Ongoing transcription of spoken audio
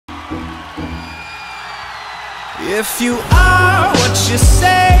If you are what you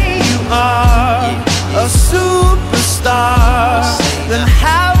say you are, a superstar, then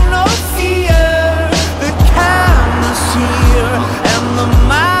have no fear. The camera's here and the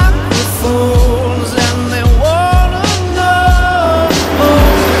microphones, and they wanna know.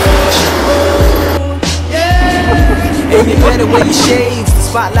 Yeah. And you better wear your shades. The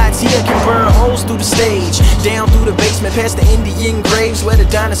spotlights here can burn holes through the stage, down through the basement, past the Indian graves where the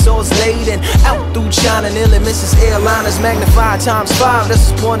dinosaurs laid, and out through China, nearly misses airliners, magnified ×5.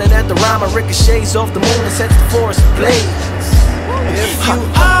 This is pointed at the rhyme, ricochets off the moon and sets the forest ablaze. If you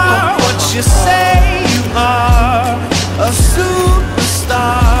are what you say you are, a super